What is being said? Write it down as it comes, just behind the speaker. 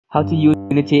How to use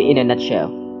Unity in a nutshell.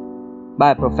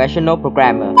 By a professional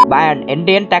programmer, by an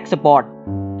Indian tech support.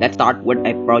 Let's start with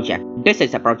a project. This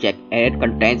is a project and it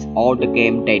contains all the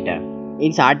game data.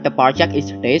 Inside the project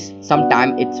is this.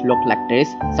 Sometimes it looks like this,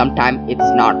 sometimes it's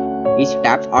not. These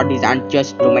tabs are designed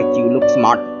just to make you look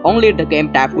smart. Only the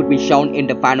game tab would be shown in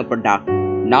the final product.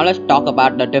 Now let's talk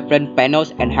about the different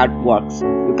panels and how it works.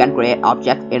 You can create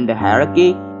objects in the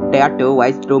hierarchy. There are two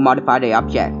ways to modify the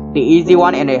object. The easy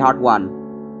one and the hard one.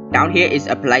 Down here is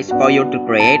a place for you to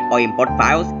create or import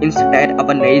files. Instead of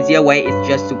an easier way is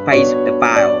just to paste the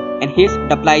file. And here's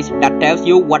the place that tells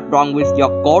you what's wrong with your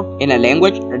code in a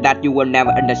language that you will never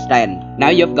understand. Now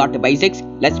you've got the basics,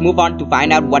 let's move on to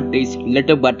find out what these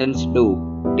little buttons do.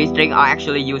 These strings are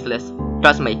actually useless.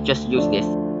 Trust me, just use this.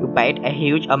 You paid a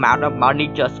huge amount of money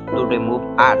just to remove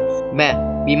ads.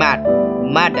 Man, be mad.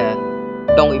 Matter.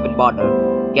 Don't even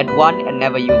bother. Get one and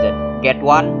never use it. Get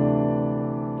one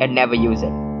and never use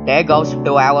it. There goes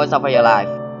 2 hours of your life.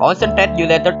 Concentrate you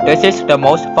later. This is the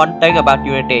most fun thing about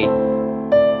Unity.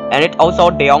 And it's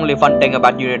also the only fun thing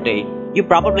about Unity. You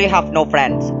probably have no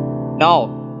friends.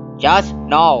 No. Just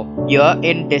no. You're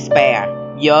in despair.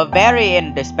 You're very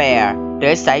in despair.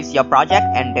 This saves your project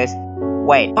and this...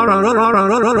 Wait.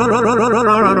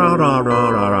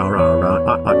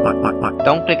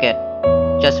 Don't click it.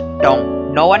 Just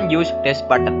don't. No one use this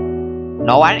button.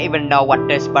 No one even know what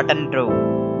this button do.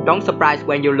 Don't surprise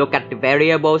when you look at the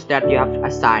variables that you have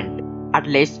assigned. At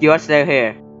least you're still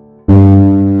here.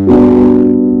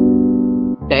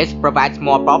 This provides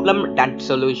more problems than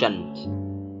solutions.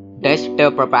 This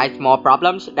still provides more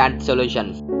problems than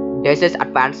solutions. This is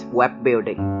advanced web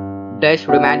building. This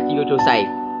reminds you to save.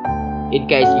 In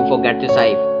case you forget to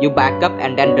save, you back up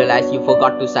and then realize you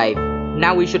forgot to save.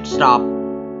 Now we should stop.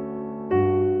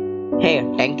 Hey,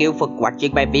 thank you for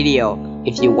watching my video.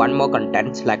 If you want more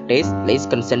contents like this, please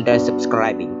consider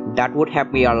subscribing. That would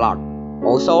help me a lot.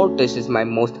 Also, this is my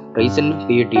most recent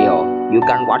video. You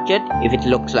can watch it if it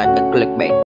looks like a clickbait.